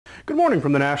Good morning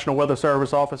from the National Weather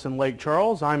Service office in Lake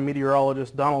Charles. I'm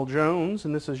meteorologist Donald Jones,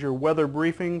 and this is your weather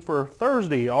briefing for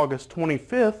Thursday, August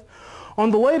 25th,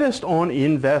 on the latest on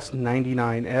Invest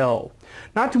 99L.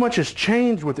 Not too much has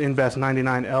changed with Invest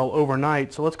 99L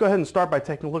overnight, so let's go ahead and start by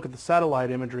taking a look at the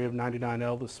satellite imagery of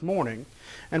 99L this morning.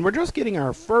 And we're just getting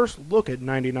our first look at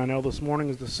 99L this morning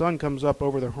as the sun comes up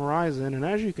over the horizon, and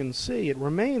as you can see, it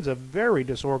remains a very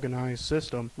disorganized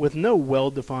system with no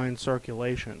well-defined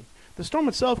circulation. The storm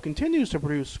itself continues to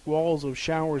produce squalls of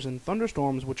showers and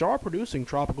thunderstorms, which are producing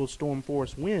tropical storm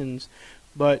force winds,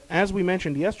 but as we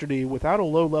mentioned yesterday, without a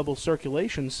low-level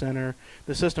circulation center,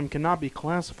 the system cannot be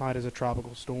classified as a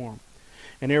tropical storm.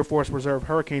 An Air Force Reserve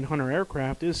Hurricane Hunter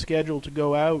aircraft is scheduled to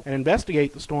go out and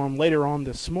investigate the storm later on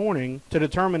this morning to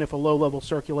determine if a low-level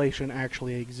circulation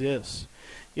actually exists.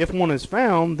 If one is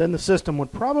found, then the system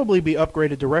would probably be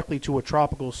upgraded directly to a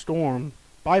tropical storm,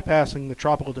 bypassing the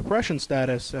tropical depression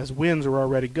status as winds are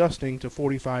already gusting to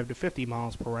 45 to 50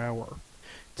 miles per hour.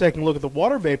 Taking a look at the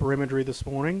water vapor imagery this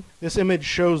morning, this image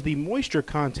shows the moisture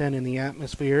content in the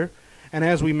atmosphere, and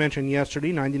as we mentioned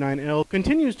yesterday, 99L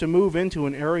continues to move into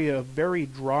an area of very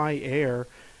dry air,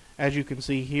 as you can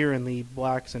see here in the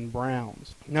blacks and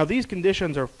browns. Now these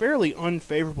conditions are fairly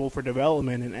unfavorable for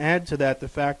development, and add to that the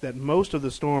fact that most of the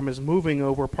storm is moving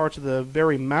over parts of the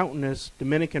very mountainous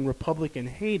Dominican Republic and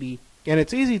Haiti, and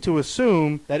it's easy to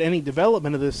assume that any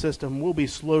development of this system will be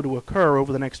slow to occur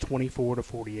over the next 24 to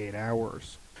 48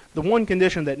 hours. The one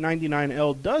condition that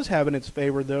 99L does have in its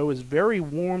favor, though, is very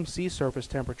warm sea surface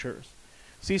temperatures.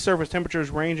 Sea surface temperatures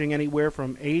ranging anywhere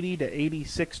from 80 to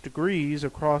 86 degrees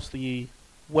across the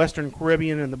Western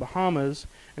Caribbean and the Bahamas,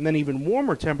 and then even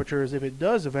warmer temperatures if it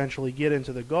does eventually get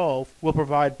into the Gulf, will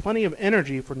provide plenty of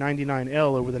energy for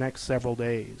 99L over the next several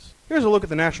days. Here's a look at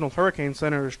the National Hurricane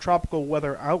Center's tropical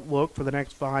weather outlook for the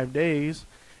next 5 days.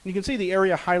 You can see the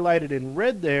area highlighted in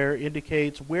red there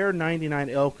indicates where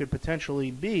 99L could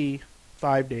potentially be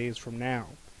 5 days from now.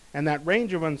 And that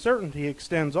range of uncertainty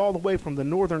extends all the way from the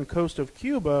northern coast of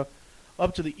Cuba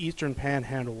up to the eastern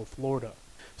panhandle of Florida.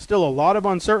 Still a lot of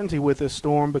uncertainty with this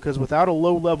storm because without a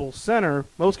low-level center,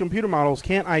 most computer models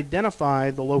can't identify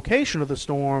the location of the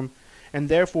storm, and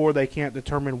therefore they can't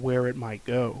determine where it might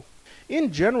go.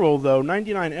 In general, though,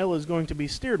 99L is going to be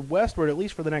steered westward at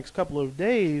least for the next couple of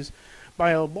days by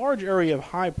a large area of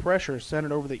high pressure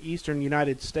centered over the eastern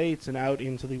United States and out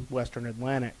into the western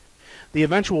Atlantic. The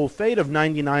eventual fate of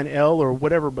 99L, or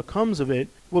whatever becomes of it,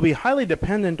 will be highly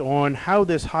dependent on how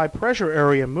this high pressure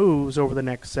area moves over the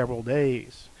next several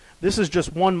days. This is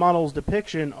just one model's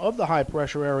depiction of the high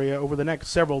pressure area over the next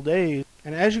several days,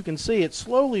 and as you can see, it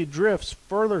slowly drifts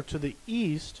further to the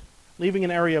east, leaving an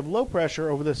area of low pressure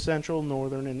over the central,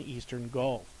 northern, and eastern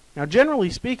Gulf. Now, generally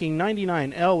speaking,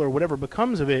 99L, or whatever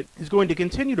becomes of it, is going to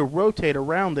continue to rotate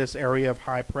around this area of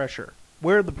high pressure.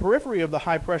 Where the periphery of the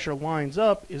high pressure lines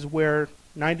up is where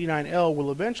 99L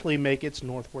will eventually make its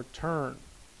northward turn.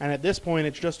 And at this point,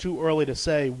 it's just too early to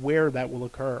say where that will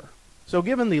occur. So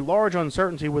given the large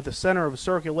uncertainty with the center of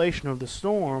circulation of the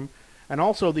storm, and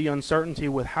also the uncertainty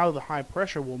with how the high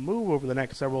pressure will move over the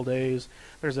next several days,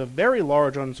 there's a very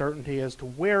large uncertainty as to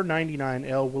where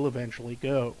 99L will eventually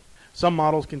go. Some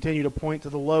models continue to point to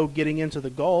the low getting into the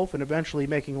Gulf and eventually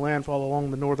making landfall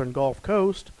along the northern Gulf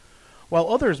Coast, while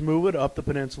others move it up the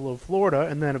peninsula of Florida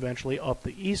and then eventually up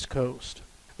the East Coast.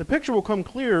 The picture will come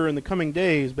clearer in the coming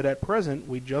days, but at present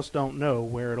we just don't know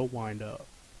where it'll wind up.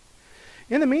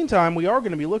 In the meantime, we are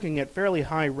going to be looking at fairly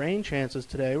high rain chances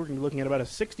today. We're going to be looking at about a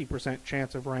 60%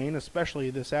 chance of rain, especially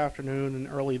this afternoon and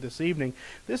early this evening.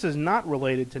 This is not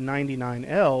related to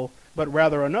 99L, but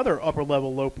rather another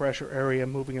upper-level low-pressure area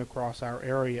moving across our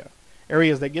area.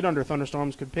 Areas that get under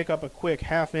thunderstorms could pick up a quick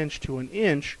half-inch to an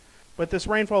inch, but this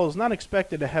rainfall is not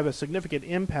expected to have a significant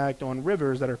impact on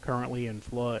rivers that are currently in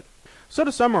flood. So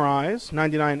to summarize,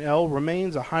 99L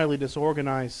remains a highly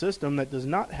disorganized system that does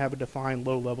not have a defined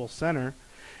low-level center,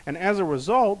 and as a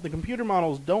result, the computer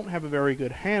models don't have a very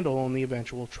good handle on the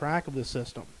eventual track of the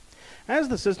system. As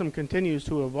the system continues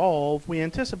to evolve, we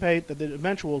anticipate that the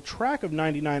eventual track of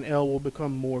 99L will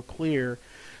become more clear,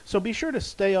 so be sure to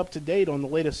stay up to date on the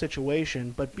latest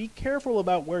situation, but be careful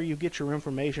about where you get your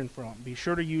information from. Be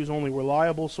sure to use only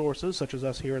reliable sources, such as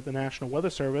us here at the National Weather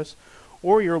Service,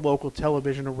 or your local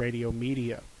television or radio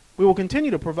media. We will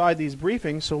continue to provide these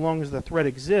briefings so long as the threat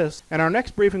exists, and our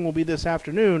next briefing will be this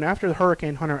afternoon after the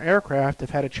Hurricane Hunter aircraft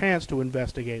have had a chance to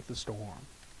investigate the storm.